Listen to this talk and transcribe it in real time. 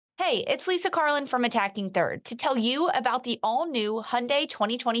Hey, it's Lisa Carlin from Attacking Third to tell you about the all-new Hyundai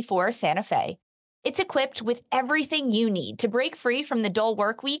 2024 Santa Fe. It's equipped with everything you need to break free from the dull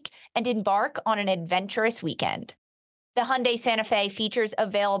work week and embark on an adventurous weekend. The Hyundai Santa Fe features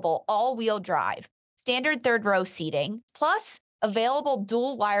available all-wheel drive, standard third-row seating, plus available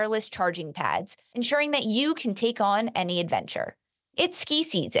dual wireless charging pads, ensuring that you can take on any adventure. It's ski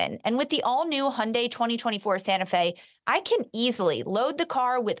season, and with the all-new Hyundai 2024 Santa Fe, I can easily load the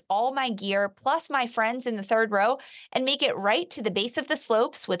car with all my gear plus my friends in the third row and make it right to the base of the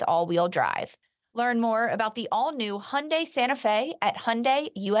slopes with all-wheel drive. Learn more about the all-new Hyundai Santa Fe at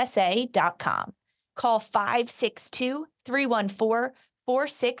HyundaiUSA.com. Call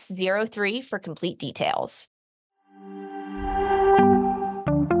 562-314-4603 for complete details.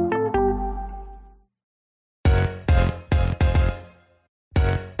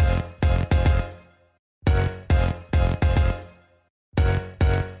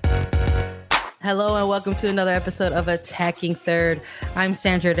 Hello and welcome to another episode of Attacking Third. I'm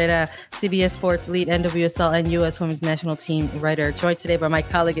Sandra Herrera, CBS Sports lead NWSL and U.S. Women's National Team writer, joined today by my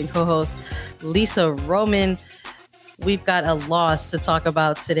colleague and co-host, Lisa Roman. We've got a loss to talk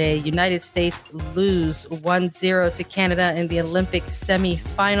about today. United States lose 1-0 to Canada in the Olympic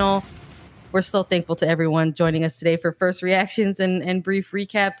semifinal. We're so thankful to everyone joining us today for first reactions and brief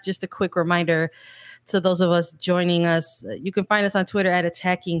recap. Just a quick reminder to those of us joining us, you can find us on Twitter at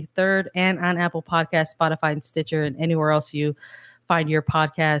Attacking Third and on Apple Podcasts, Spotify, and Stitcher, and anywhere else you find your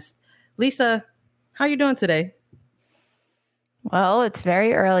podcast. Lisa, how are you doing today? Well, it's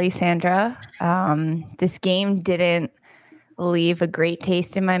very early, Sandra. This game didn't leave a great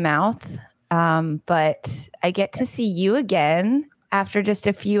taste in my mouth, but I get to see you again after just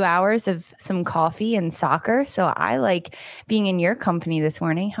a few hours of some coffee and soccer. So I like being in your company this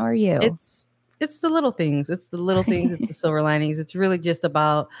morning. How are you? It's the little things. It's the little things. It's the silver linings. It's really just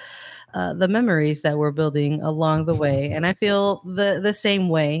about the memories that we're building along the way. And I feel the same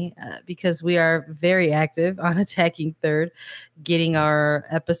way because we are very active on Attacking Third, getting our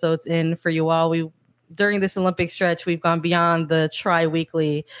episodes in for you all. During this Olympic stretch, we've gone beyond the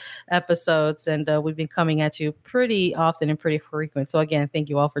tri-weekly episodes, and we've been coming at you pretty often and pretty frequent. So again, thank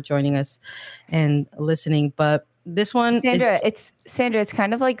you all for joining us and listening. But this one, Sandra, it's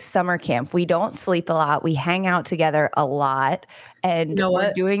kind of like summer camp. We don't sleep a lot. We hang out together a lot, and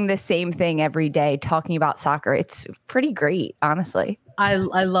we're doing the same thing every day, talking about soccer. It's pretty great, honestly. I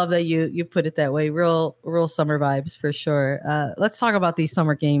love that you put it that way. Real summer vibes for sure. Let's talk about these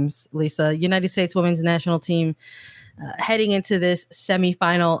summer games, Lisa. United States Women's National Team heading into this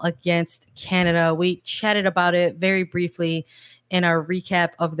semifinal against Canada. We chatted about it very briefly in our recap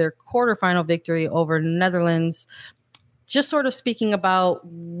of their quarterfinal victory over Netherlands, just sort of speaking about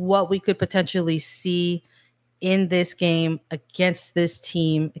what we could potentially see in this game against this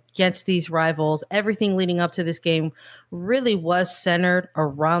team, against these rivals. Everything leading up to this game really was centered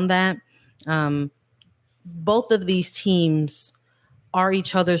around that. Both of these teams are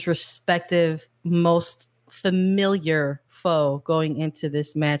each other's respective most familiar foe going into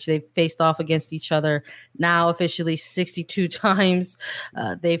this match. They've faced off against each other now officially 62 times.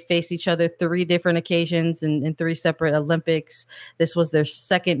 They've faced each other 3 different occasions in 3 separate Olympics. This was their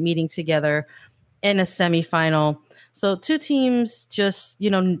second meeting together in a semifinal. So 2 teams just,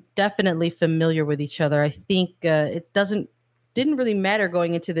 definitely familiar with each other. I think it didn't really matter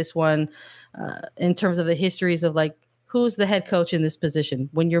going into this one in terms of the histories of like, who's the head coach in this position?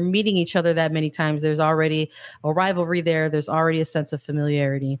 When you're meeting each other that many times, there's already a rivalry there. There's already a sense of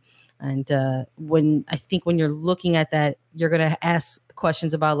familiarity. And when you're looking at that, you're going to ask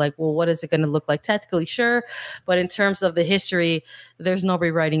questions about like, well, what is it going to look like tactically? Sure. But in terms of the history, there's no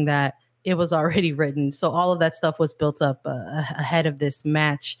rewriting that. It was already written. So all of that stuff was built up ahead of this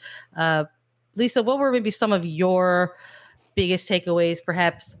match. Lisa, what were maybe some of your biggest takeaways,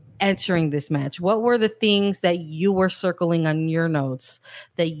 perhaps entering this match? What were the things that you were circling on your notes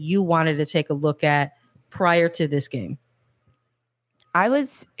that you wanted to take a look at prior to this game? I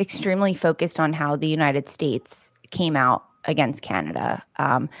was extremely focused on how the United States came out against Canada.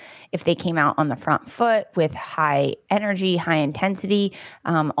 If they came out on the front foot with high energy, high intensity,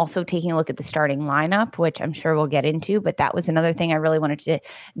 also taking a look at the starting lineup, which I'm sure we'll get into, but that was another thing I really wanted to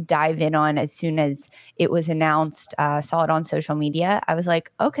dive in on as soon as it was announced, saw it on social media. I was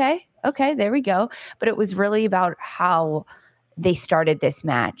like, okay, there we go. But it was really about how they started this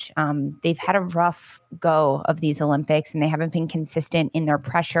match. They've had a rough go of these Olympics, and they haven't been consistent in their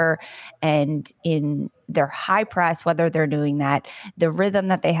pressure and in their high press, whether they're doing that, the rhythm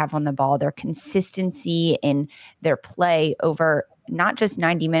that they have on the ball, their consistency in their play over not just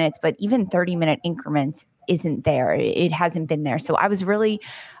 90 minutes, but even 30-minute increments isn't there. It hasn't been there. So I was really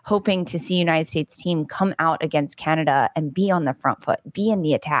hoping to see United States team come out against Canada and be on the front foot, be in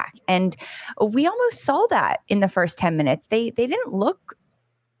the attack. And we almost saw that in the first 10 minutes. They didn't look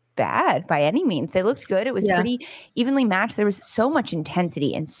bad by any means. They looked good. It was pretty evenly matched. There was so much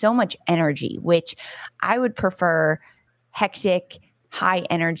intensity and so much energy, which I would prefer hectic, high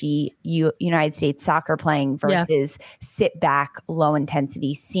energy United States soccer playing versus sit back, low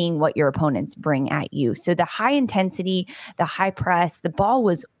intensity, seeing what your opponents bring at you. So the high intensity, the high press, the ball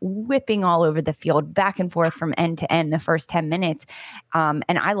was whipping all over the field, back and forth from end to end the first 10 minutes. And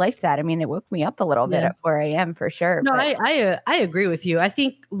I liked that. I mean, it woke me up a little bit at 4 a.m. for sure. No, I agree with you. I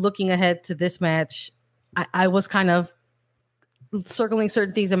think looking ahead to this match, I was kind of circling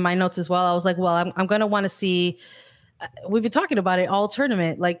certain things in my notes as well. I was like, well, I'm going to want to see. We've been talking about it all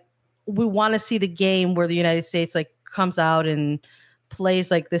tournament. Like, we want to see the game where the United States like comes out and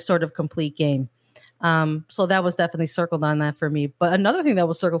plays like this sort of complete game. So that was definitely circled on that for me. But another thing that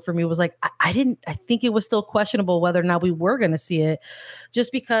was circled for me was like, I think it was still questionable whether or not we were going to see it,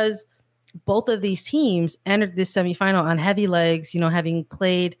 just because both of these teams entered this semifinal on heavy legs, having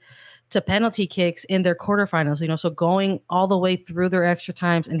played to penalty kicks in their quarterfinals, so going all the way through their extra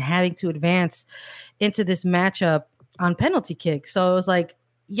times and having to advance into this matchup on penalty kicks. So it was like,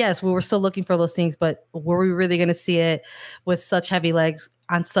 yes, we were still looking for those things, but were we really going to see it with such heavy legs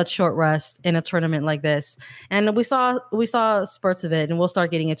on such short rest in a tournament like this? And we saw spurts of it, and we'll start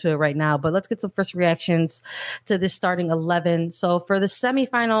getting into it right now. But let's get some first reactions to this starting 11. So for the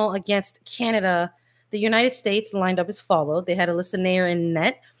semifinal against Canada, the United States lined up as followed. They had Alyssa Nair in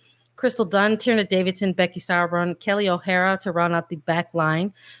net, Crystal Dunn, Tierna Davidson, Becky Sauerbrunn, Kelly O'Hara to round out the back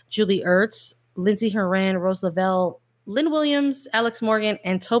line, Julie Ertz, Lindsey Horan, Rose Lavelle, Lynn Williams, Alex Morgan,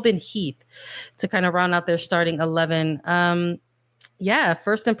 and Tobin Heath to kind of round out their starting 11.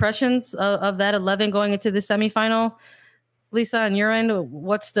 First impressions of that 11 going into the semifinal. Lisa, on your end,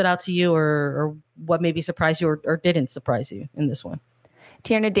 what stood out to you or what maybe surprised you or didn't surprise you in this one?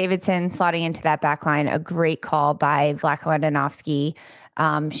 Tierna Davidson slotting into that back line, a great call by Vlatko Andonovski.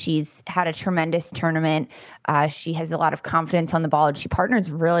 She's had a tremendous tournament. She has a lot of confidence on the ball, and she partners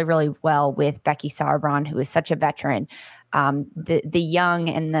really, really well with Becky Sauerbrunn, who is such a veteran. The young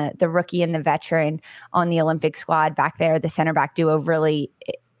and the rookie and the veteran on the Olympic squad back there, the center back duo really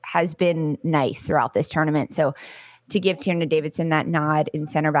has been nice throughout this tournament. So to give Tierna Davidson that nod in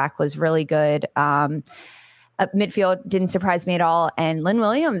center back was really good. Up midfield didn't surprise me at all. And Lynn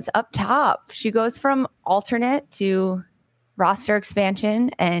Williams up top, she goes from alternate to roster expansion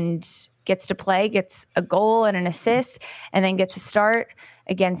and gets to play, gets a goal and an assist, and then gets a start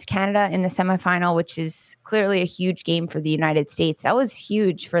against Canada in the semifinal, which is clearly a huge game for the United States. That was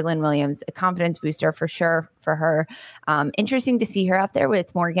huge for Lynn Williams, a confidence booster for sure for her. Interesting to see her up there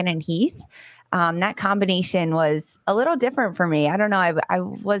with Morgan and Heath. That combination was a little different for me. I don't know. I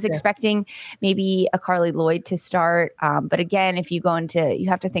was expecting maybe a Carly Lloyd to start. But again, if you you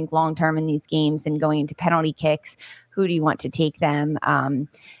have to think long-term in these games and going into penalty kicks, who do you want to take them?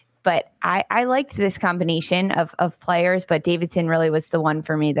 But I liked this combination of players, but Davidson really was the one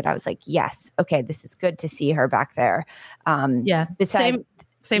for me that I was like, yes, okay, this is good to see her back there. Same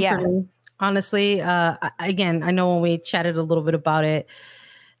for me. Honestly, again, I know when we chatted a little bit about it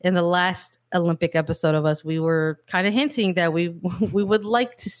in the last Olympic episode of us, we were kind of hinting that we would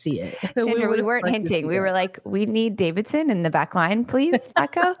like to see it. Sandra, we weren't hinting. We were like, we need Davidson in the back line, please,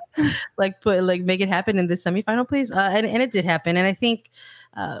 Becca. Make it happen in the semifinal, please. And it did happen. And I think,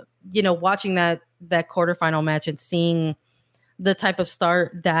 watching that quarterfinal match and seeing the type of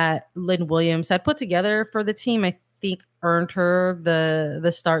start that Lynn Williams had put together for the team, I think earned her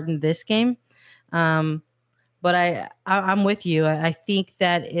the start in this game. But I'm with you. I think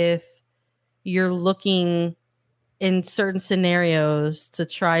that if you're looking in certain scenarios to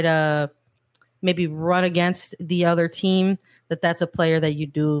try to maybe run against the other team, that's a player that you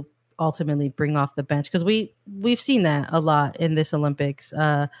do ultimately bring off the bench, because we've seen that a lot in this Olympics.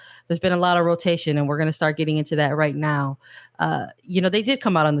 There's been a lot of rotation, and we're going to start getting into that right now. They did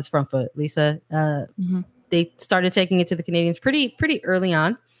come out on this front foot, Lisa. They started taking it to the Canadians pretty early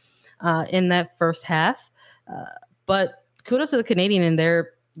on in that first half. But kudos to the Canadian and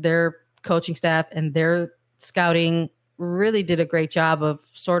their coaching staff and their scouting really did a great job of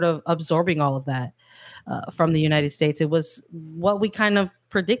sort of absorbing all of that from the United States. It was what we kind of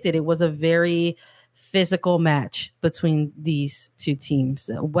predicted. It was a very physical match between these two teams.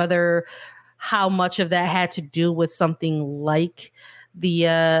 Whether how much of that had to do with something like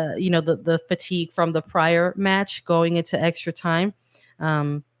the fatigue from the prior match going into extra time.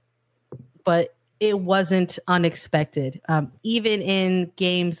 But it wasn't unexpected. Even in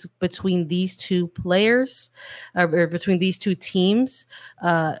games between these two players, or between these two teams,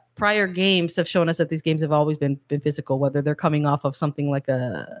 prior games have shown us that these games have always been physical, whether they're coming off of something like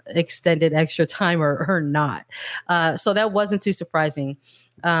a extended extra time or not. So that wasn't too surprising.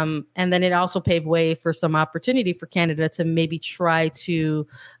 And then it also paved way for some opportunity for Canada to maybe try to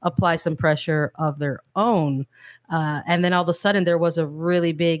apply some pressure of their own. And then all of a sudden, there was a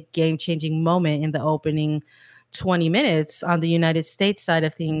really big game-changing moment in the opening 20 minutes on the United States side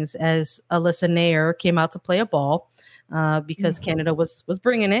of things as Alyssa Naeher came out to play a ball because Canada was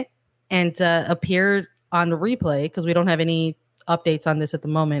bringing it, and appeared on the replay, because we don't have any updates on this at the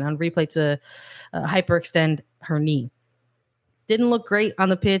moment, on replay to hyperextend her knee. Didn't look great on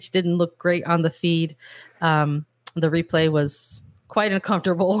the pitch, didn't look great on the feed. The replay was quite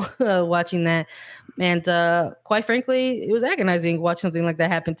uncomfortable watching that. And quite frankly, it was agonizing watch something like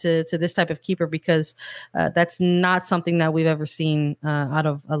that happen to this type of keeper, because that's not something that we've ever seen out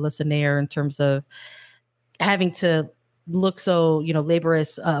of Alyssa Naeher in terms of having to look so,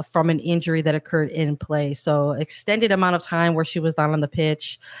 laborious from an injury that occurred in play. So extended amount of time where she was not on the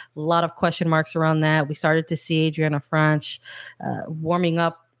pitch, a lot of question marks around that. We started to see Adriana Franch warming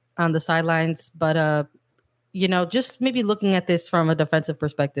up on the sidelines, but just maybe looking at this from a defensive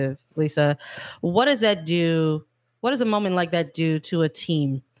perspective, Lisa, what does that do? What does a moment like that do to a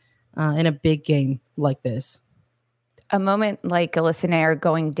team in a big game like this? A moment like Alyssa Naeher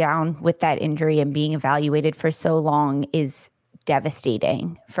going down with that injury and being evaluated for so long is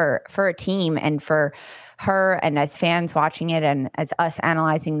devastating for a team, and for her, and as fans watching it, and as us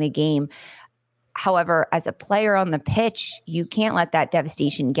analyzing the game. However, as a player on the pitch, you can't let that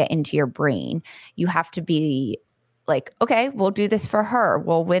devastation get into your brain. You have to be like, okay, we'll do this for her.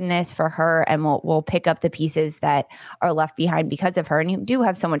 We'll win this for her, and we'll pick up the pieces that are left behind because of her. And you do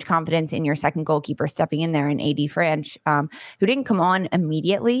have so much confidence in your second goalkeeper stepping in there, in AD Franch, who didn't come on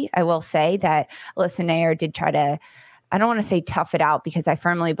immediately. I will say that Alyssa Naeher did try to, I don't want to say tough it out, because I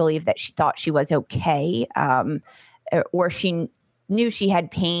firmly believe that she thought she was okay, or she knew she had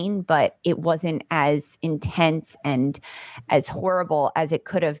pain, but it wasn't as intense and as horrible as it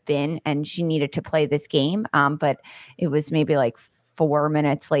could have been, and she needed to play this game. But it was maybe like 4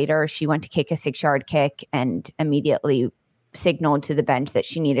 minutes later, she went to kick a 6-yard kick and immediately signaled to the bench that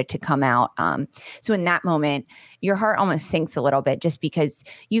she needed to come out. So in that moment, your heart almost sinks a little bit, just because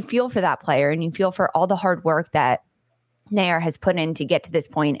you feel for that player, and you feel for all the hard work that Naeher has put in to get to this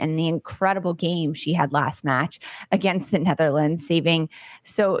point, and the incredible game she had last match against the Netherlands, saving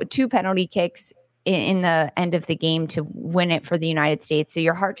 2 penalty kicks in the end of the game to win it for the United States. So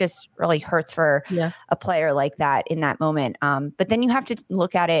your heart just really hurts for a player like that in that moment. But then you have to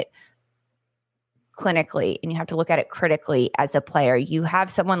look at it clinically, and you have to look at it critically as a player. You have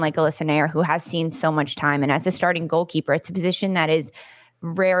someone like Alyssa Naeher who has seen so much time, and as a starting goalkeeper, it's a position that is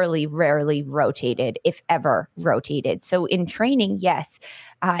rarely rotated, if ever rotated. So in training, yes,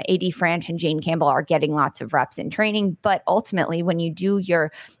 AD Franch and Jane Campbell are getting lots of reps in training, but ultimately when you do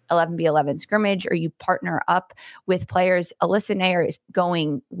your 11v11 scrimmage, or you partner up with players, Alyssa Naeher is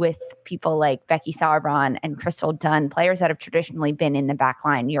going with people like Becky Sauerbrunn and Crystal Dunn, players that have traditionally been in the back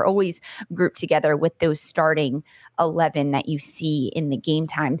line. You're always grouped together with those starting 11 that you see in the game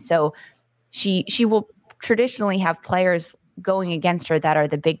time. So she will traditionally have players going against her that are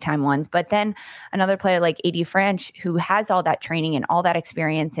the big time ones. But then another player like AD Franch, who has all that training and all that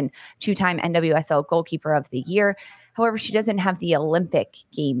experience, and 2-time NWSL goalkeeper of the year. However, she doesn't have the Olympic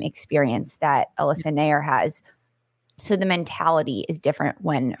game experience that Alyssa Naeher has. So the mentality is different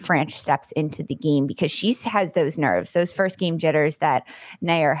when Franch steps into the game, because she has those nerves, those first game jitters that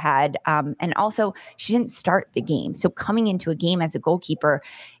Naeher had. And also, she didn't start the game. So coming into a game as a goalkeeper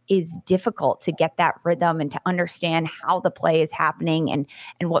is difficult to get that rhythm and to understand how the play is happening and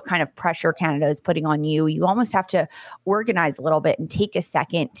what kind of pressure Canada is putting on you. You almost have to organize a little bit and take a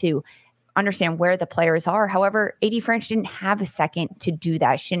second to understand where the players are. However, AD Franch didn't have a second to do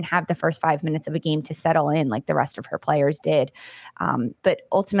that. She didn't have the first 5 minutes of a game to settle in like the rest of her players did. But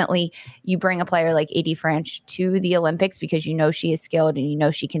ultimately, you bring a player like AD Franch to the Olympics because you know she is skilled and you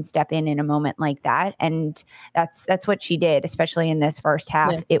know she can step in a moment like that. And that's what she did, especially in this first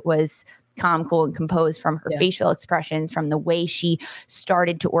half. Yeah. It was calm, cool, and composed from her facial expressions, from the way she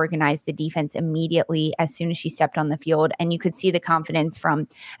started to organize the defense immediately as soon as she stepped on the field. And you could see the confidence from,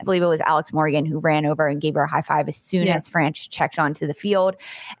 I believe it was Alex Morgan, who ran over and gave her a high five as soon as Franch checked onto the field.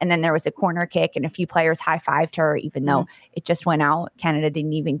 And then there was a corner kick and a few players high-fived her, even though it just went out. Canada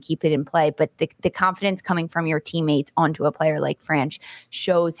didn't even keep it in play. But the confidence coming from your teammates onto a player like Franch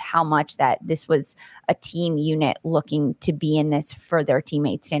shows how much that this was a team unit looking to be in this for their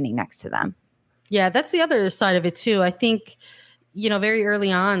teammates standing next to them. Yeah, that's the other side of it too. I think, very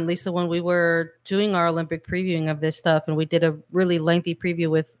early on, Lisa, when we were doing our Olympic previewing of this stuff, and we did a really lengthy preview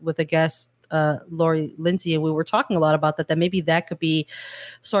with a guest, Lori Lindsay, and we were talking a lot about that maybe that could be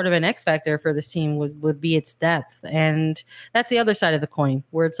sort of an X factor for this team would be its depth. And that's the other side of the coin,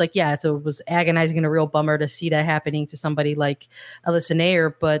 where it's like, yeah, it was agonizing and a real bummer to see that happening to somebody like Alyssa Nair,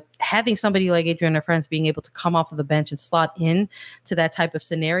 but having somebody like Adriana Franz being able to come off of the bench and slot in to that type of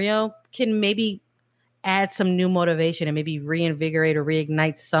scenario can maybe add some new motivation and maybe reinvigorate or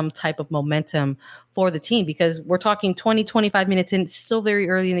reignite some type of momentum for the team, because we're talking 20, 25 minutes in, still very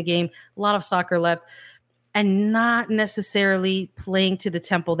early in the game, a lot of soccer left, and not necessarily playing to the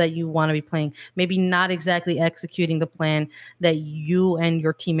tempo that you want to be playing, maybe not exactly executing the plan that you and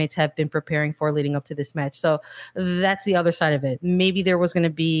your teammates have been preparing for leading up to this match. So that's the other side of it. Maybe there was going to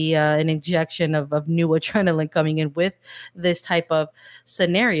be an injection of new adrenaline coming in with this type of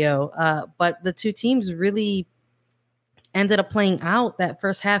scenario. But the two teams really ended up playing out that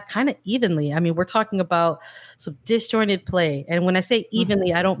first half kind of evenly. I mean, we're talking about some disjointed play. And when I say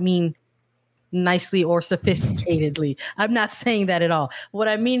evenly, I don't mean nicely or sophisticatedly. I'm not saying that at all. What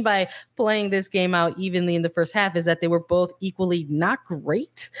I mean by playing this game out evenly in the first half is that they were both equally not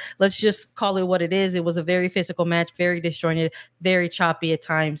great. Let's just call it what it is. It was a very physical match, very disjointed, very choppy at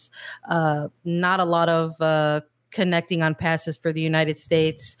times. Not a lot of connecting on passes for the United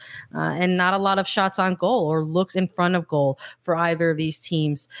States, and not a lot of shots on goal or looks in front of goal for either of these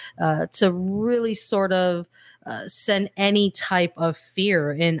teams to really sort of send any type of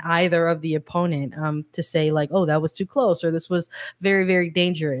fear in either of the opponent, to say like, oh, that was too close, or this was very, very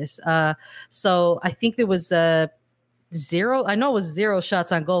dangerous. So I think there was zero. I know it was 0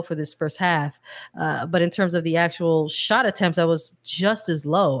 shots on goal for this first half, but in terms of the actual shot attempts, I was just as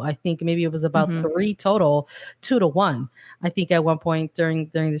low. I think maybe it was about 3 total, 2-1. I think at one point during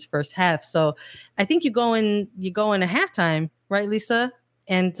this first half. So I think you go in a halftime, right, Lisa?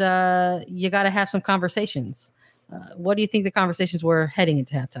 And you got to have some conversations. What do you think the conversations were heading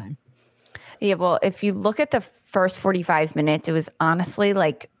into halftime? Yeah, well, if you look at the first 45 minutes, it was honestly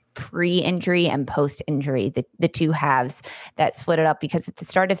like pre-injury and post-injury, the two halves that split it up, because at the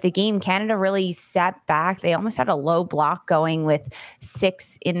start of the game, Canada really sat back. They almost had a low block going with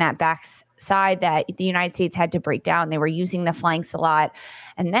 6 in that back side that the United States had to break down. They were using the flanks a lot.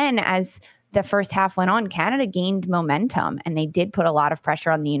 And then as the first half went on, Canada gained momentum, and they did put a lot of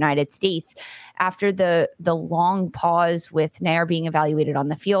pressure on the United States. After the long pause with Nair being evaluated on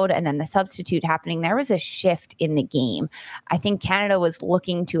the field and then the substitute happening, there was a shift in the game. I think Canada was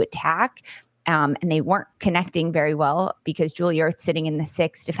looking to attack, and they weren't connecting very well because Julie Ertz, sitting in the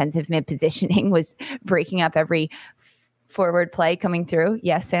 6 defensive mid positioning, was breaking up every forward play coming through.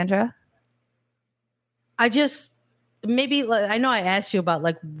 Yes, Sandra? Maybe I know I asked you about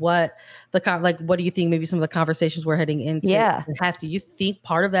what do you think maybe some of the conversations we're heading into have. Do you think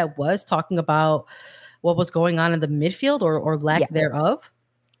part of that was talking about what was going on in the midfield or lack thereof?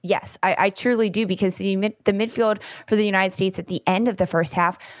 Yes, I truly do, because the midfield for the United States at the end of the first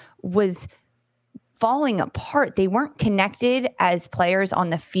half was falling apart. They weren't connected as players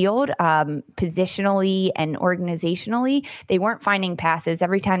on the field, positionally and organizationally. They weren't finding passes.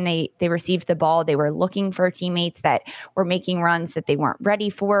 Every time they received the ball, they were looking for teammates that were making runs that they weren't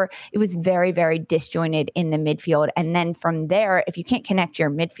ready for. It was very, very disjointed in the midfield. And then from there, if you can't connect your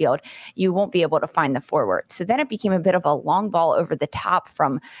midfield, you won't be able to find the forward. So then it became a bit of a long ball over the top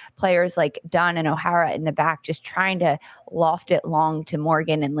from players like Dunn and O'Hara in the back, just trying to loft it long to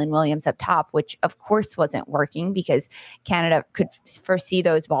Morgan and Lynn Williams up top, which of course wasn't working because Canada could foresee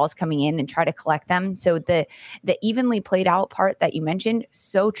those balls coming in and try to collect them. So the evenly played out part that you mentioned,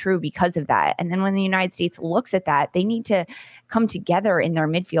 so true because of that. And then when the United States looks at that, they need to come together in their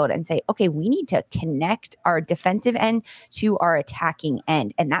midfield and say, okay, we need to connect our defensive end to our attacking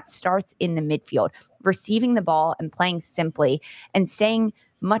end. And that starts in the midfield, receiving the ball and playing simply and staying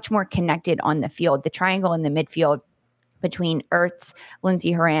much more connected on the field. The triangle in the midfield between Ertz,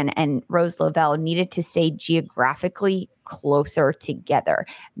 Lindsey Horan, and Rose Lavelle needed to stay geographically closer together,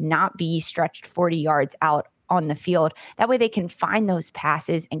 not be stretched 40 yards out on the field. That way they can find those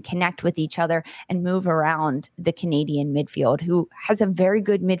passes and connect with each other and move around the Canadian midfield, who has a very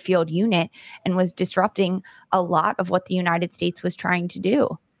good midfield unit and was disrupting a lot of what the United States was trying to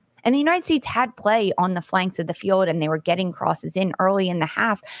do. And the United States had play on the flanks of the field, and they were getting crosses in early in the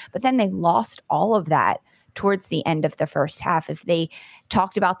half, but then they lost all of that towards the end of the first half. If they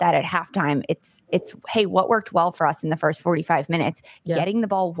talked about that at halftime, it's hey, what worked well for us in the first 45 minutes? Getting the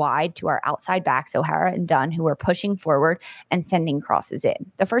ball wide to our outside backs, O'Hara and Dunn, who were pushing forward and sending crosses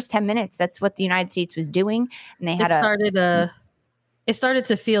in. The first 10 minutes, that's what the United States was doing. And they had it started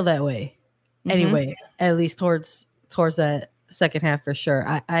to feel that way. Anyway, at least towards that second half for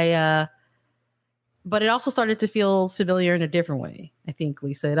sure. But it also started to feel familiar in a different way. I think,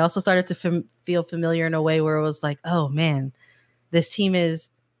 Lisa, it also started to feel familiar in a way where it was like, oh man, this team is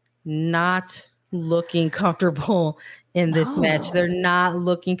not looking comfortable in this match. They're not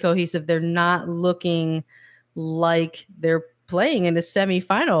looking cohesive. They're not looking like they're playing in the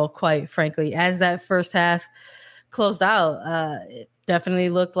semifinal, quite frankly. As that first half closed out, it definitely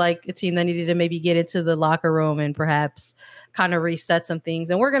looked like a team that needed to maybe get into the locker room and perhaps kind of reset some things.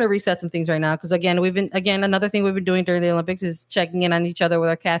 And we're going to reset some things right now because another thing we've been doing during the Olympics is checking in on each other with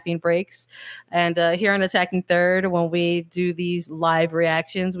our caffeine breaks. And here on Attacking Third, when we do these live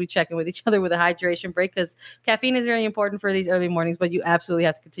reactions, we check in with each other with a hydration break because caffeine is very important for these early mornings, but you absolutely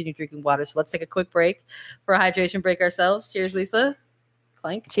have to continue drinking water. So let's take a quick break for a hydration break ourselves. Cheers, Lisa.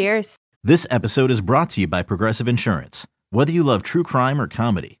 Clank. Cheers. This episode is brought to you by Progressive Insurance. Whether you love true crime or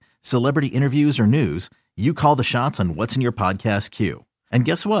comedy, celebrity interviews or news, you call the shots on what's in your podcast queue. And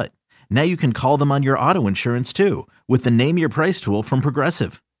guess what? Now you can call them on your auto insurance too with the Name Your Price tool from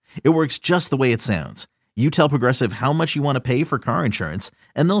Progressive. It works just the way it sounds. You tell Progressive how much you want to pay for car insurance,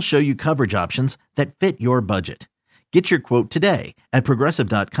 and they'll show you coverage options that fit your budget. Get your quote today at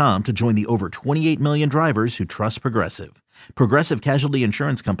Progressive.com to join the over 28 million drivers who trust Progressive. Progressive Casualty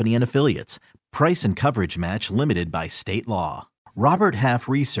Insurance Company and Affiliates. Price and coverage match limited by state law. Robert Half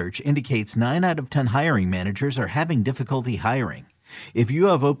research indicates 9 out of 10 hiring managers are having difficulty hiring. If you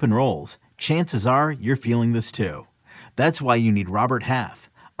have open roles, chances are you're feeling this too. That's why you need Robert Half.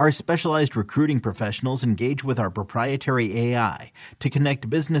 Our specialized recruiting professionals engage with our proprietary AI to connect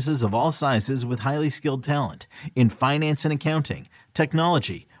businesses of all sizes with highly skilled talent in finance and accounting,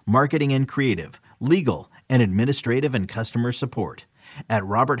 technology, marketing and creative, legal, and administrative and customer support. At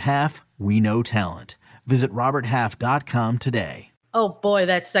Robert Half, we know talent. Visit roberthalf.com today. Oh boy,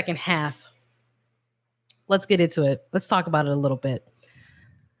 that second half. Let's get into it. Let's talk about it a little bit.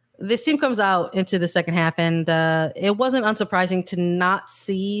 This team comes out into the second half, and it wasn't unsurprising to not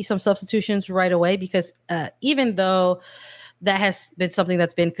see some substitutions right away because even though that has been something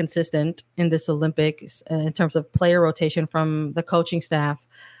that's been consistent in this Olympics in terms of player rotation from the coaching staff,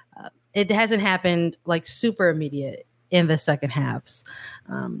 it hasn't happened like super immediate in the second halves.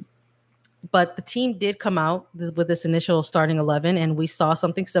 But the team did come out with this initial starting 11, and we saw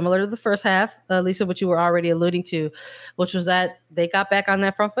something similar to the first half, Lisa, which you were already alluding to, which was that they got back on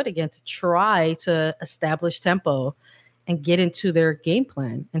that front foot again to try to establish tempo and get into their game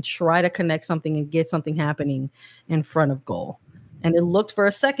plan and try to connect something and get something happening in front of goal. And it looked for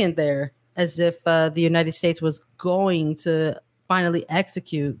a second there as if the United States was going to finally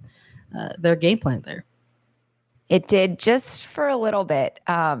execute their game plan there. It did just for a little bit.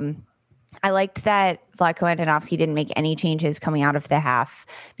 I liked that Vlatko Andonovski didn't make any changes coming out of the half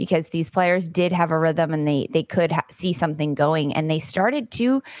because these players did have a rhythm and they could see something going, and they started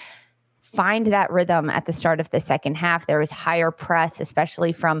to find that rhythm at the start of the second half. There was higher press,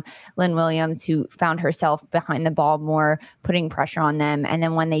 especially from Lynn Williams, who found herself behind the ball more, putting pressure on them. And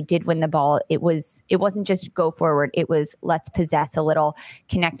then when they did win the ball, it wasn't just go forward. It was let's possess a little,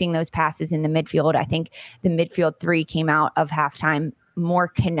 connecting those passes in the midfield. I think the midfield three came out of halftime more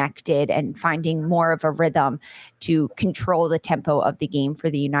connected and finding more of a rhythm to control the tempo of the game for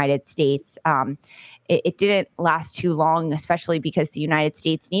the United States. It didn't last too long, especially because the United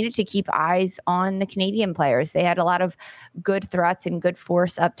States needed to keep eyes on the Canadian players. They had a lot of good threats and good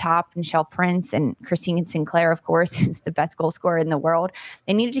force up top. Michelle Prince and Christine Sinclair, of course, who's the best goal scorer in the world.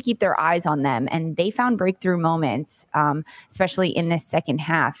 They needed to keep their eyes on them, and they found breakthrough moments, especially in this second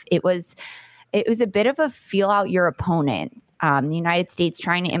half. It was a bit of a feel out your opponent. The United States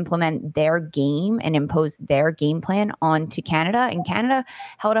trying to implement their game and impose their game plan onto Canada, and Canada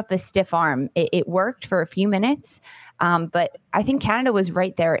held up a stiff arm. It worked for a few minutes, but I think Canada was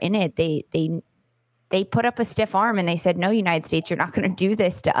right there in it. They put up a stiff arm and they said, no, United States, you're not going to do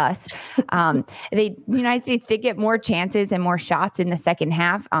this to us. The United States did get more chances and more shots in the second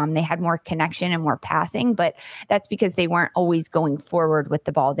half. They had more connection and more passing, but that's because they weren't always going forward with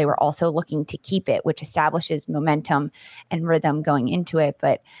the ball. They were also looking to keep it, which establishes momentum and rhythm going into it.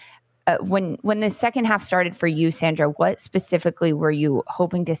 But when the second half started for you, Sandra, what specifically were you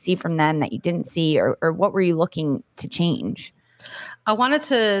hoping to see from them that you didn't see, or what were you looking to change? I wanted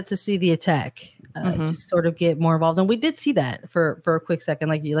to see the attack. Just sort of get more involved. And we did see that for a quick second,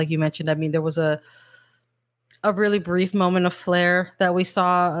 like you mentioned. I mean, there was a really brief moment of flair that we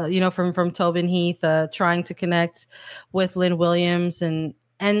saw, from Tobin Heath trying to connect with Lynn Williams and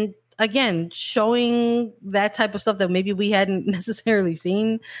again, showing that type of stuff that maybe we hadn't necessarily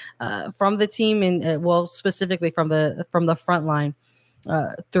seen from the team and specifically from the front line.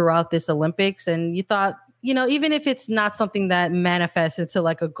 throughout this Olympics. And you thought, even if it's not something that manifests into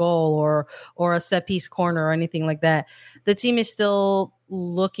like a goal or a set piece corner or anything like that, the team is still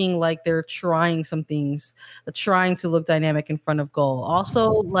looking like they're trying some things, trying to look dynamic in front of goal.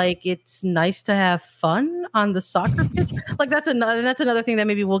 Also, like, it's nice to have fun on the soccer pitch. Like that's another thing that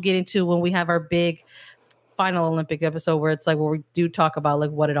maybe we'll get into when we have our big final Olympic episode, where it's like, where we do talk about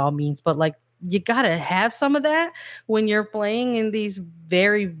like what it all means. But like, you gotta have some of that when you're playing in these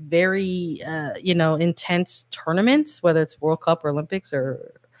very, very intense tournaments, whether it's World Cup or Olympics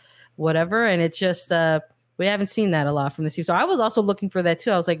or whatever. And it's just we haven't seen that a lot from this team. So I was also looking for that too.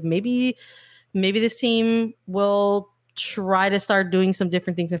 I was like, maybe this team will try to start doing some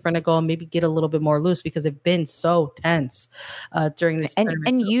different things in front of goal and maybe get a little bit more loose, because they've been so tense during this tournament.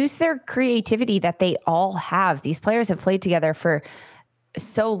 And use their creativity that they all have. These players have played together for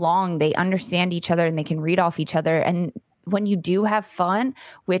so long. They understand each other and they can read off each other. And when you do have fun,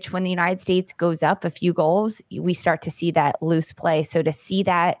 which when the United States goes up a few goals, we start to see that loose play. So to see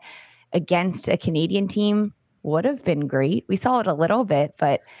that against a Canadian team would have been great. We saw it a little bit,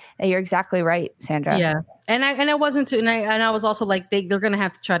 but you're exactly right, Sandra. Yeah. And I wasn't too, and I was also like, they're going to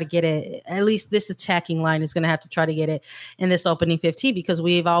have to try to get it. At least this attacking line is going to have to try to get it in this opening 15, because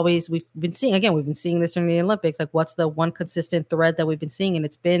we've been seeing this during the Olympics. Like, what's the one consistent thread that we've been seeing? And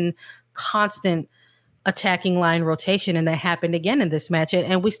it's been constant attacking line rotation. And that happened again in this match.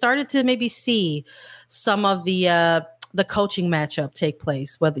 And we started to maybe see some of the coaching matchup take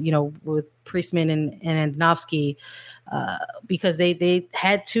place, whether, with Priestman and Andonovski, because they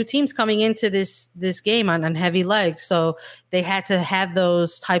had two teams coming into this game on heavy legs. So they had to have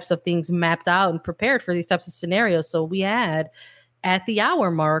those types of things mapped out and prepared for these types of scenarios. So we had, at the hour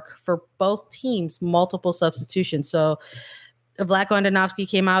mark for both teams, multiple substitutions. So Vlatko Andonovski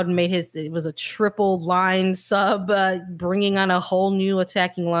came out and made it was a triple line sub, bringing on a whole new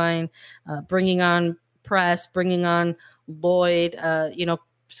attacking line, bringing on Press, bringing on Lloyd,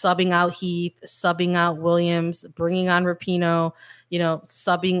 subbing out Heath, subbing out Williams, bringing on Rapinoe,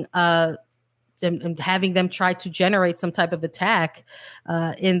 subbing and having them try to generate some type of attack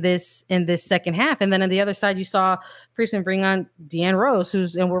in this second half. And then on the other side, you saw Priestman bring on Deanne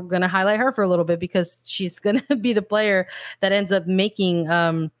Rose, and we're going to highlight her for a little bit, because she's going to be the player that ends up making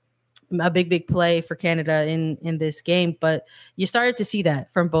a big play for Canada in this game. But you started to see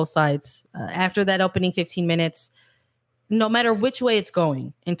that from both sides after that opening 15 minutes. No matter which way it's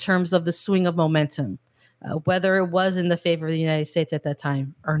going in terms of the swing of momentum, whether it was in the favor of the United States at that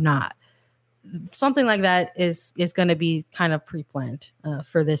time or not, something like that is going to be kind of pre-planned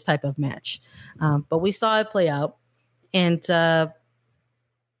for this type of match. But we saw it play out, and that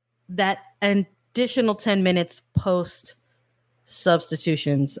additional 10 minutes post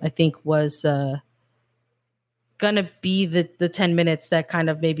substitutions, I think, was going to be the 10 minutes that kind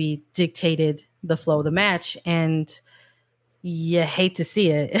of maybe dictated the flow of the match. And you hate to see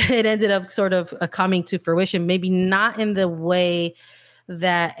it. It ended up sort of coming to fruition, maybe not in the way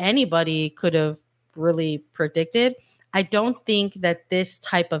that anybody could have really predicted. I don't think that this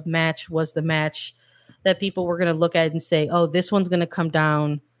type of match was the match that people were going to look at and say, oh, this one's going to come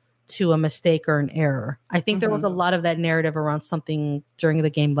down to a mistake or an error. I think there was a lot of that narrative around something during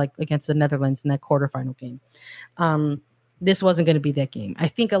the game, like against the Netherlands in that quarterfinal game. This wasn't going to be that game. I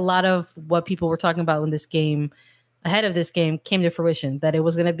think a lot of what people were talking about in this game, ahead of this game, came to fruition, that it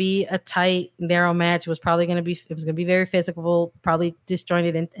was going to be a tight, narrow match. It was going to be very physical, probably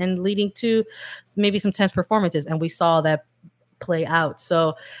disjointed, and leading to maybe some tense performances. And we saw that play out.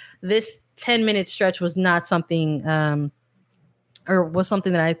 So this 10-minute stretch was not something, or was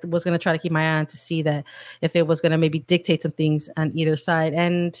something that I was going to try to keep my eye on, to see that if it was going to maybe dictate some things on either side.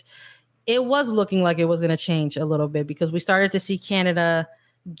 And it was looking like it was going to change a little bit, because we started to see Canada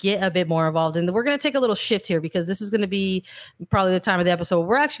get a bit more involved. And we're going to take a little shift here, because this is going to be probably the time of the episode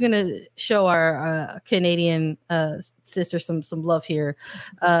we're actually going to show our Canadian sisters some love here.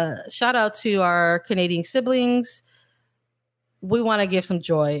 Shout out to our Canadian siblings. We want to give some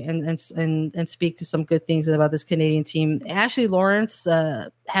joy and speak to some good things about this Canadian team. Ashley Lawrence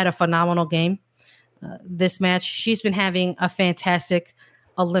had a phenomenal game this match. She's been having a fantastic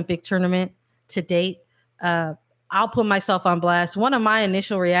Olympic tournament to date. I'll put myself on blast. One of my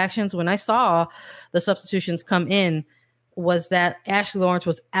initial reactions when I saw the substitutions come in was that Ashley Lawrence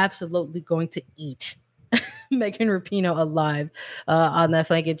was absolutely going to eat Megan Rapinoe alive on that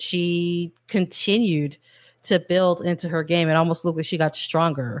flank. And she continued to build into her game. It almost looked like she got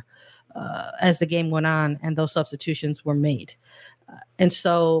stronger as the game went on and those substitutions were made. And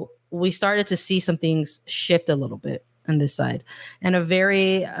so we started to see some things shift a little bit on this side. And a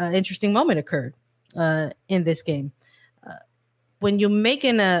very interesting moment occurred in this game. when you make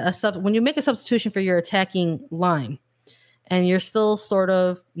a substitution for your attacking line, and you're still sort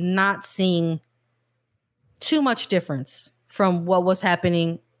of not seeing too much difference from what was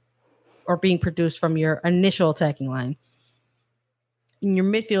happening or being produced from your initial attacking line, and your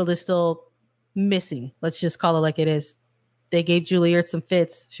midfield is still missing. Let's just call it like it is. They gave Julie Ertz some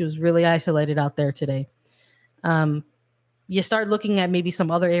fits. She was really isolated out there today. You start looking at maybe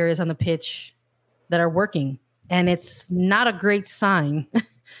some other areas on the pitch that are working, and it's not a great sign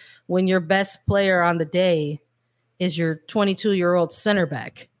when your best player on the day is your 22-year-old center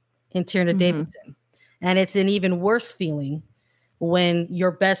back in Tierna Davidson. And it's an even worse feeling when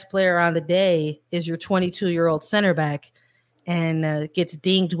your best player on the day is your 22-year-old center back and gets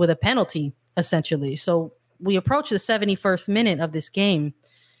dinged with a penalty, essentially. So we approach the 71st minute of this game,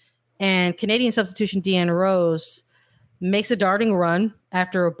 and Canadian substitution Deanne Rose makes a darting run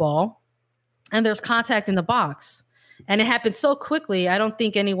after a ball, and there's contact in the box. And it happened so quickly, I don't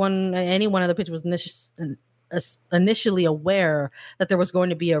think anyone on the pitch was initially aware that there was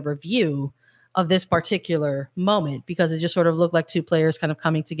going to be a review of this particular moment, because it just sort of looked like two players kind of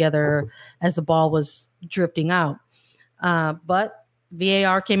coming together as the ball was drifting out. But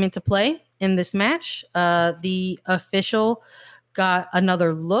VAR came into play in this match. The official got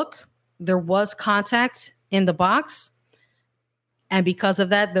another look. There was contact in the box, and because of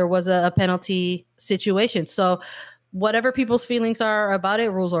that, there was a penalty situation. So whatever people's feelings are about it,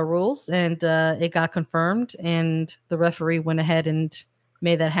 rules are rules, and it got confirmed, and the referee went ahead and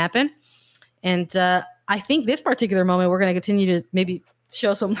made that happen. And I think this particular moment, we're going to continue to maybe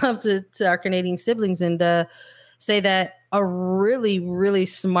show some love to our Canadian siblings and say that a really, really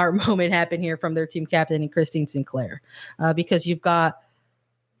smart moment happened here from their team captain and Christine Sinclair, because you've got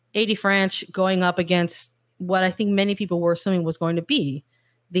Adi Franch going up against what I think many people were assuming was going to be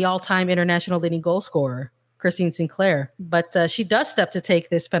the all-time international leading goal scorer, Christine Sinclair. But she does step to take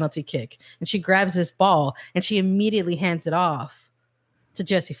this penalty kick, and she grabs this ball, and she immediately hands it off to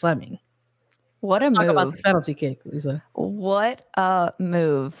Jessie Fleming. What a Talk move. about the penalty kick, Lisa. What a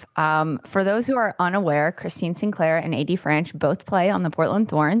move. For those who are unaware, Christine Sinclair and Adi Franch both play on the Portland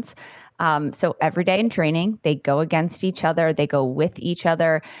Thorns. So every day in training, they go against each other. They go with each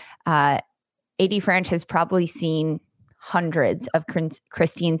other. Adi Franch has probably seen hundreds of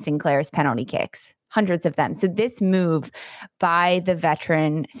Christine Sinclair's penalty kicks, hundreds of them. So this move by the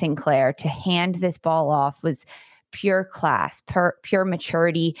veteran Sinclair to hand this ball off was pure class, pure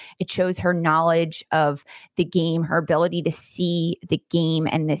maturity. It shows her knowledge of the game, her ability to see the game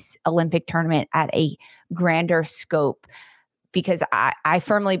and this Olympic tournament at a grander scope. Because I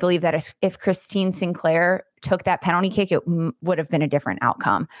firmly believe that if Christine Sinclair took that penalty kick, it would have been a different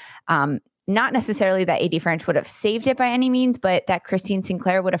outcome. Not necessarily that Adi Franch would have saved it by any means, but that Christine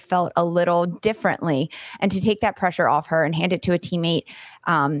Sinclair would have felt a little differently. And to take that pressure off her and hand it to a teammate,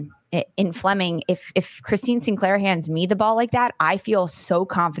 in Fleming, if Christine Sinclair hands me the ball like that, I feel so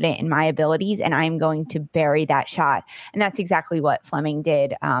confident in my abilities and I'm going to bury that shot. And that's exactly what Fleming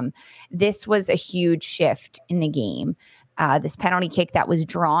did. This was a huge shift in the game. This penalty kick that was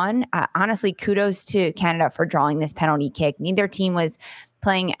drawn, honestly, kudos to Canada for drawing this penalty kick. Neither team was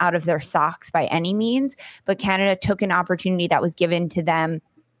playing out of their socks by any means, but Canada took an opportunity that was given to them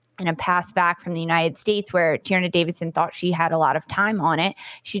and a pass back from the United States where Tierna Davidson thought she had a lot of time on it.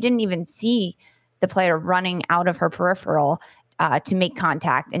 She didn't even see the player running out of her peripheral to make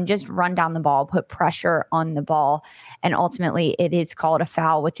contact and just run down the ball, put pressure on the ball. And ultimately it is called a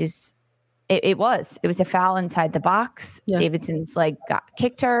foul, which is, it was a foul inside the box. Yeah. Davidson's leg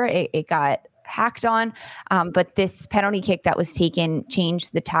kicked her. It got hacked on. But this penalty kick that was taken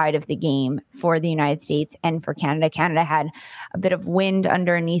changed the tide of the game for the United States and for Canada. Canada had a bit of wind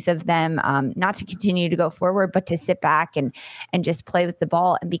underneath of them, not to continue to go forward, but to sit back and just play with the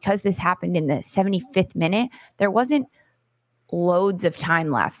ball. And because this happened in the 75th minute, there wasn't loads of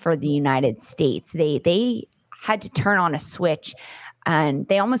time left for the United States. They had to turn on a switch. And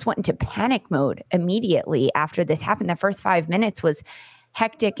they almost went into panic mode immediately after this happened. The first 5 minutes was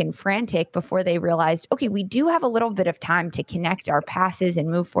hectic and frantic before they realized, okay, we do have a little bit of time to connect our passes and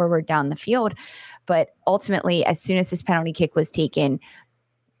move forward down the field. But ultimately, as soon as this penalty kick was taken,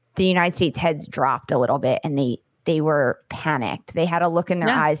 the United States heads dropped a little bit and they were panicked. They had a look in their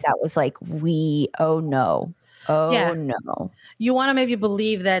eyes that was like, oh no. You want to maybe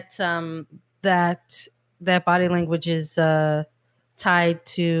believe that that body language is tied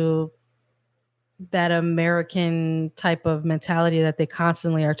to that American type of mentality that they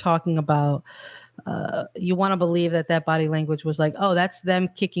constantly are talking about, you want to believe that body language was like, oh, that's them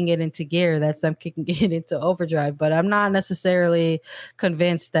kicking it into gear. That's them kicking it into overdrive. But I'm not necessarily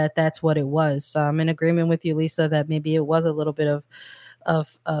convinced that that's what it was. So I'm in agreement with you, Lisa, that maybe it was a little bit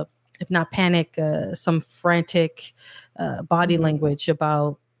of if not panic, some frantic body language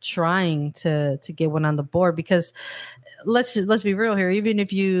about trying to get one on the board. Because let's be real here. Even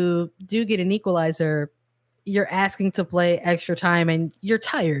if you do get an equalizer, you're asking to play extra time and you're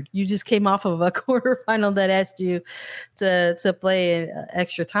tired. You just came off of a quarterfinal that asked you to play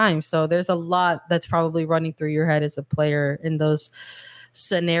extra time. So there's a lot that's probably running through your head as a player in those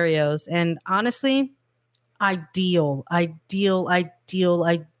scenarios. And honestly, ideal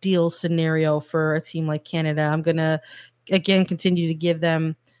scenario for a team like Canada. I'm going to, again, continue to give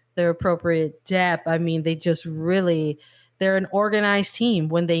them their appropriate depth. I mean, they're an organized team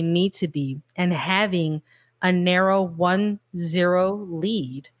when they need to be, and having a narrow 1-0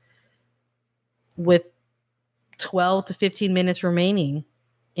 lead with 12 to 15 minutes remaining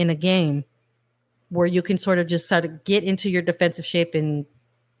in a game where you can sort of get into your defensive shape and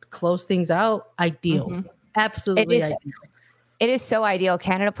close things out. Ideal. Absolutely ideal. It is so ideal.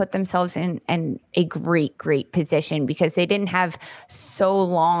 Canada put themselves in a great position because they didn't have so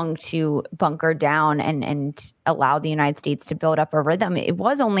long to bunker down and allow the United States to build up a rhythm. It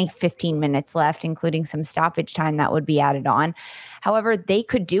was only 15 minutes left, including some stoppage time that would be added on. However, they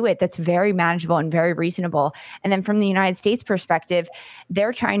could do it. That's very manageable and very reasonable. And then from the United States perspective,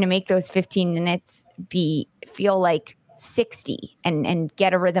 they're trying to make those 15 minutes feel like 60 and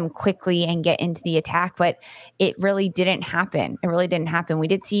get a rhythm kkly and get into the attack. But it really didn't happen. We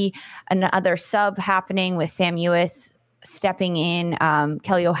did see another sub happening with Sam Ewis stepping in.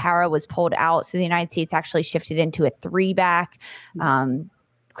 Kelly O'Hara was pulled out. So the United States actually shifted into a 3-back.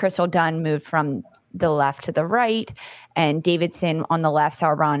 Crystal Dunn moved from the left to the right, and Davidson on the left,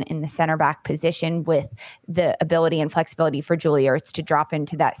 Sauron in the center back position, with the ability and flexibility for Julie Ertz to drop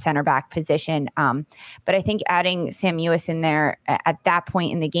into that center back position. But I think adding Sam Ewis in there at that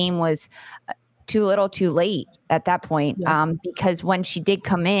point in the game was too little too late at that point. Because when she did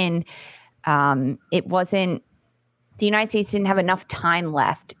come in, it wasn't, the United States didn't have enough time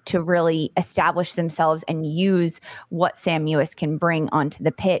left to really establish themselves and use what Sam Ewis can bring onto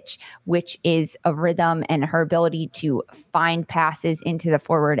the pitch, which is a rhythm and her ability to find passes into the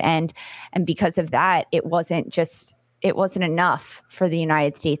forward end. And because of that, it wasn't enough for the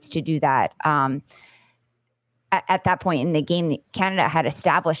United States to do that. At that point in the game, Canada had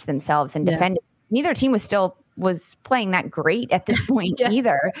established themselves and defended. Neither team was playing that great at this point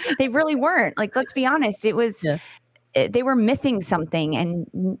either. They really weren't. Like, let's be honest. It was... They were missing something, and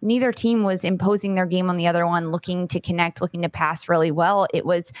neither team was imposing their game on the other one, looking to connect, looking to pass really well. It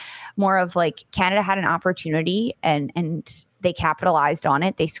was more of like Canada had an opportunity and they capitalized on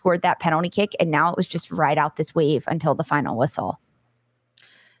it. They scored that penalty kick, and now it was just ride out this wave until the final whistle.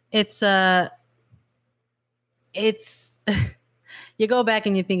 It's you go back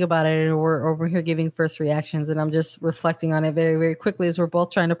and you think about it, and we're here giving first reactions, and I'm just reflecting on it very, very quickly as we're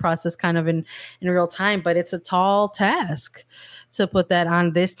both trying to process kind of in real time. But it's a tall task to put that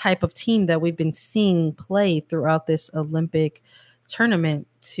on this type of team that we've been seeing play throughout this Olympic tournament,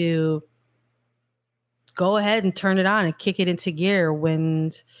 to go ahead and turn it on and kick it into gear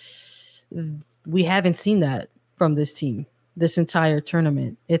when we haven't seen that from this team this entire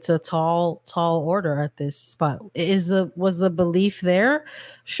tournament. It's a tall order at this spot. Was the belief there?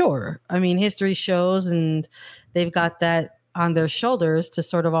 Sure. I mean, history shows, and they've got that on their shoulders to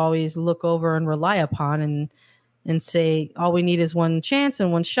sort of always look over and rely upon and say, all we need is one chance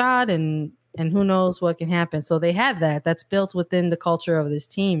and one shot, and who knows what can happen. So they have that's built within the culture of this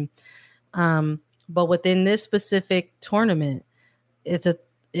team. But within this specific tournament, I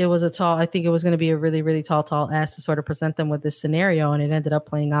think it was going to be a really, really tall ask to sort of present them with this scenario, and it ended up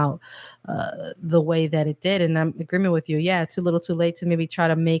playing out the way that it did. And I'm in agreement with you. Yeah, too little too late to maybe try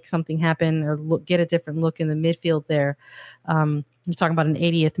to make something happen or get a different look in the midfield there. You're talking about an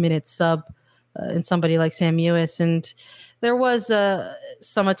 80th minute sub in somebody like Sam Ewis, and there was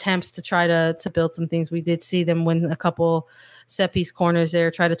some attempts to try to build some things. We did see them win a couple set piece corners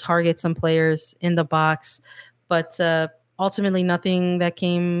there, try to target some players in the box, but ultimately nothing that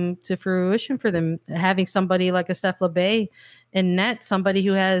came to fruition for them. Having somebody like a Steph LeBay in net, somebody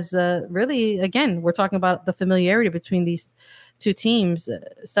who has really, again, we're talking about the familiarity between these two teams.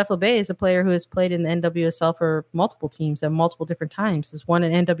 Steph LeBay is a player who has played in the NWSL for multiple teams at multiple different times. Has won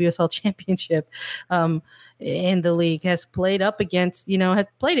an NWSL championship in the league, has played against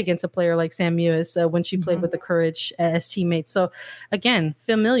a player like Sam Ewis when she played with the Courage as teammates. So again,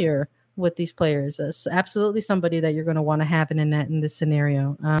 familiar with these players. Absolutely somebody that you're going to want to have in a net in this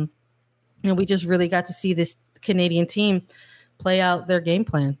scenario. And we just really got to see this Canadian team play out their game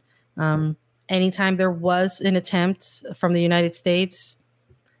plan. Anytime there was an attempt from the United States,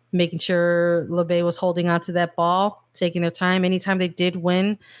 making sure Labbé was holding onto that ball, taking their time. Anytime they did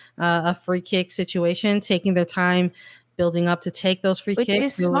win a free kick situation, taking their time, building up to take those free Which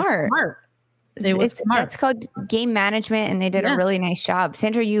kicks. is smart. It was smart. That's called game management, and they did a really nice job.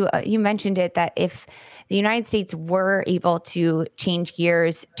 Sandra, you mentioned it, that if the United States were able to change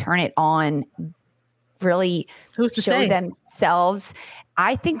gears, turn it on, really show themselves,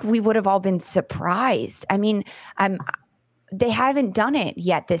 I think we would have all been surprised. I mean, they haven't done it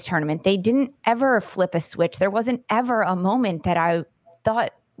yet this tournament. They didn't ever flip a switch. There wasn't ever a moment that I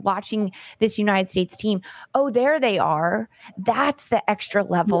thought, watching this United States team, oh, there they are. That's the extra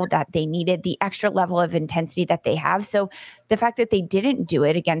level that they needed, the extra level of intensity that they have. So the fact that they didn't do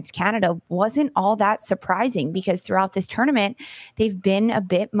it against Canada wasn't all that surprising, because throughout this tournament, they've been a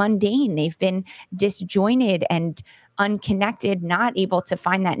bit mundane. They've been disjointed and unconnected, not able to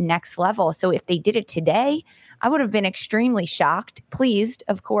find that next level. So if they did it today, I would have been extremely shocked, pleased,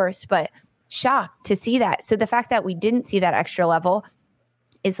 of course, but shocked to see that. So the fact that we didn't see that extra level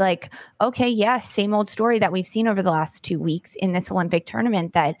is like, okay, yes, same old story that we've seen over the last 2 weeks in this Olympic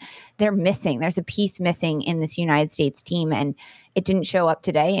tournament, that they're missing. There's a piece missing in this United States team, and it didn't show up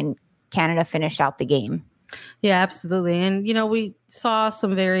today, and Canada finished out the game. Yeah, absolutely. And, we saw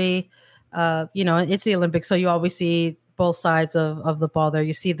some very, it's the Olympics, so you always see both sides of the ball there.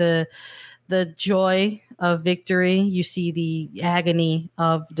 You see the joy of victory. You see the agony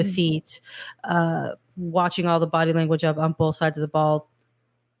of defeat, watching all the body language on both sides of the ball.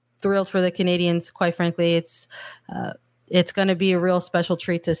 Thrilled for the Canadians. Quite frankly, it's going to be a real special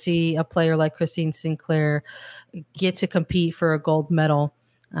treat to see a player like Christine Sinclair get to compete for a gold medal.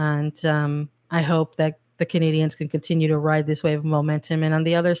 And I hope that the Canadians can continue to ride this wave of momentum. And on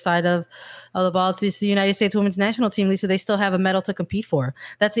the other side of the ball, it's this United States women's national team, Lisa. They still have a medal to compete for.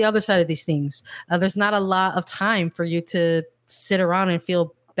 That's the other side of these things. There's not a lot of time for you to sit around and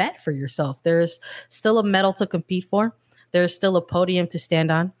feel bad for yourself. There's still a medal to compete for. There's still a podium to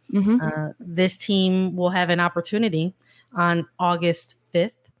stand on. Mm-hmm. This team will have an opportunity on August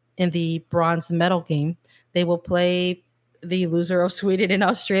 5th in the bronze medal game. They will play the loser of Sweden and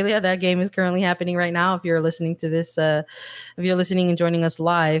Australia. That game is currently happening right now. If you're listening to this, if you're listening and joining us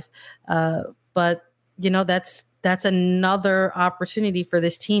live, but that's another opportunity for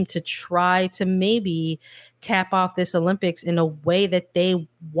this team to try to maybe cap off this Olympics in a way that they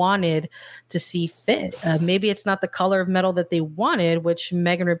wanted to see fit. Maybe it's not the color of medal that they wanted, which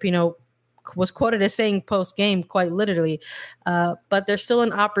Megan Rapinoe was quoted as saying post-game, quite literally. But there's still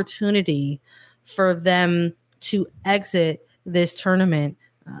an opportunity for them to exit this tournament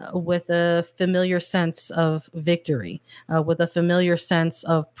with a familiar sense of victory, with a familiar sense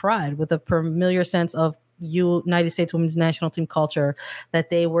of pride, with a familiar sense of United States women's national team culture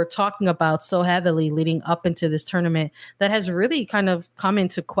that they were talking about so heavily leading up into this tournament, that has really kind of come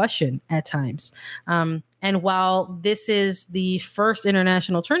into question at times. And while this is the first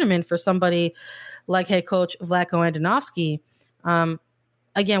international tournament for somebody like head coach Vlatko Andonovski,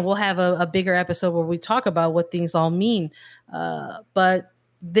 again, we'll have a bigger episode where we talk about what things all mean. But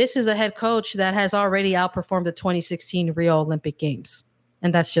this is a head coach that has already outperformed the 2016 Rio Olympic Games.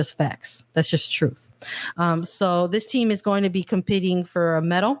 And that's just facts. That's just truth. So this team is going to be competing for a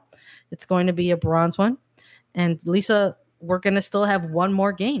medal. It's going to be a bronze one. And Lisa, we're going to still have one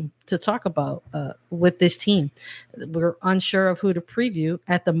more game to talk about with this team. We're unsure of who to preview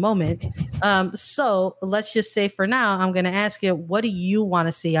at the moment. So let's just say for now, I'm going to ask you, what do you want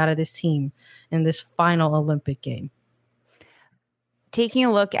to see out of this team in this final Olympic game? Taking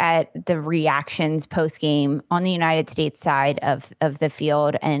a look at the reactions post-game on the United States side of the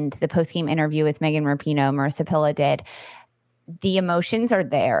field and the post-game interview with Megan Rapinoe, Marissa Pilla did, the emotions are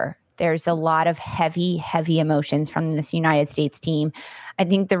there. There's a lot of heavy, heavy emotions from this United States team. I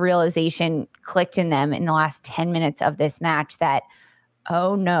think the realization clicked in them in the last 10 minutes of this match that,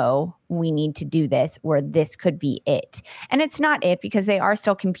 oh no, we need to do this, or this could be it. And it's not it, because they are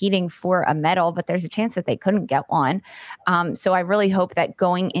still competing for a medal, but there's a chance that they couldn't get one. So I really hope that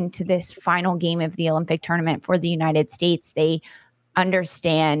going into this final game of the Olympic tournament for the United States, they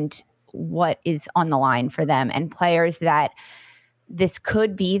understand what is on the line for them, and players that this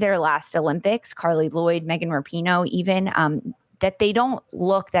could be their last Olympics, Carly Lloyd, Megan Rapinoe, even, that they don't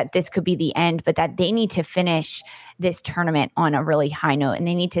look that this could be the end, but that they need to finish this tournament on a really high note. And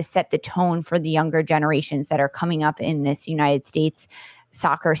they need to set the tone for the younger generations that are coming up in this United States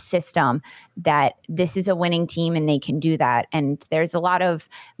soccer system, that this is a winning team and they can do that. And there's a lot of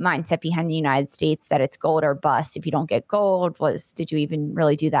mindset behind the United States that it's gold or bust. If you don't get gold, did you even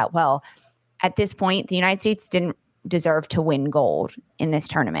really do that well? at this point, the United States didn't deserve to win gold in this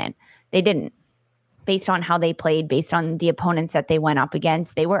tournament. They didn't. Based on how they played, based on the opponents that they went up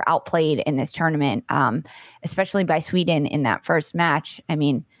against, they were outplayed in this tournament, especially by Sweden in that first match. I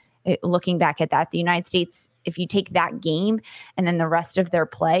mean, looking back at that, the United States, if you take that game and then the rest of their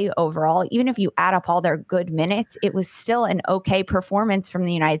play overall, even if you add up all their good minutes, it was still an okay performance from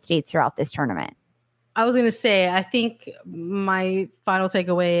the United States throughout this tournament. I was going to say, I think my final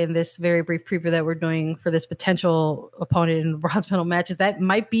takeaway in this very brief preview that we're doing for this potential opponent in the bronze medal match is that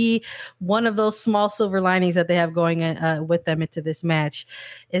might be one of those small silver linings that they have going with them into this match,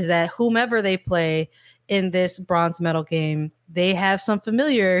 is that whomever they play in this bronze medal game, they have some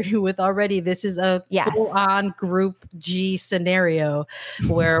familiarity with already. This is a full-on Group G scenario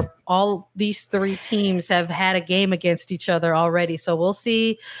where all these three teams have had a game against each other already. So we'll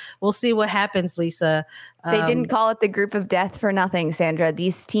see what happens, Lisa. They didn't call it the group of death for nothing, Sandra.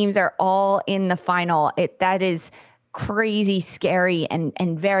 These teams are all in the final. That is crazy, scary,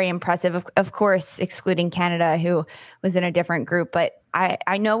 and very impressive. Of course, excluding Canada, who was in a different group. But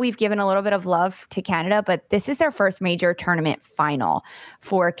I know we've given a little bit of love to Canada, but this is their first major tournament final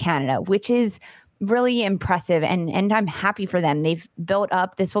for Canada, which is really impressive. And I'm happy for them. They've built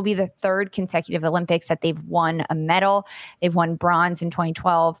up. This will be the third consecutive Olympics that they've won a medal. They've won bronze in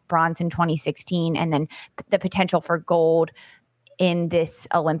 2012, bronze in 2016, and then the potential for gold in this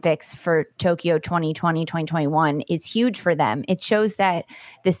Olympics for Tokyo 2020, 2021 is huge for them. It shows that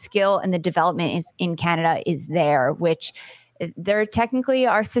the skill and the development in Canada is there, which they're technically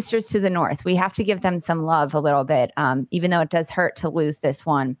our sisters to the north. We have to give them some love a little bit, even though it does hurt to lose this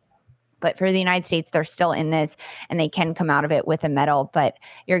one. But for the United States, they're still in this and they can come out of it with a medal. But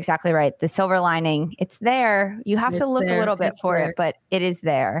you're exactly right. The silver lining, it's there. You have to look a little bit for it, but it is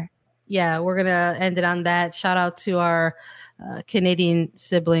there. Yeah, we're going to end it on that. Shout out to our Canadian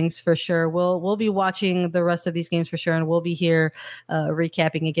siblings for sure. We'll be watching the rest of these games for sure, and we'll be here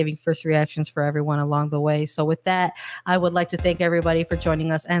recapping and giving first reactions for everyone along the way. So with that, I would like to thank everybody for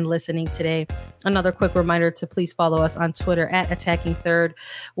joining us and listening today. Another quick reminder to please follow us on Twitter at Attacking Third.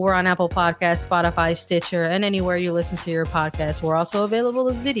 We're on Apple Podcasts, Spotify, Stitcher, and anywhere you listen to your podcast. We're also available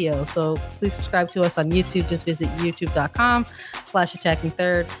as video, so please subscribe to us on YouTube. Just visit youtube.com/Attacking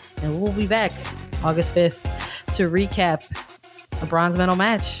Third, and we'll be back August 5th to recap a bronze medal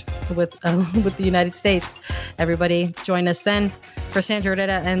match with the United States. Everybody join us then. For Sandra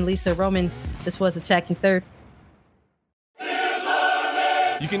Herrera and Lisa Roman, this was Attacking Third.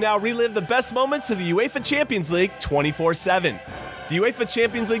 You can now relive the best moments of the UEFA Champions League 24/7. The UEFA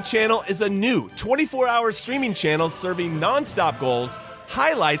Champions League channel is a new 24-hour streaming channel serving non-stop goals,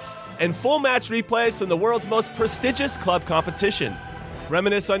 highlights, and full match replays from the world's most prestigious club competition.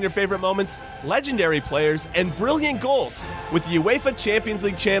 Reminisce on your favorite moments, legendary players, and brilliant goals with the UEFA Champions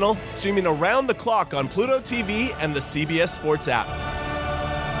League channel streaming around the clock on Pluto TV and the CBS Sports app.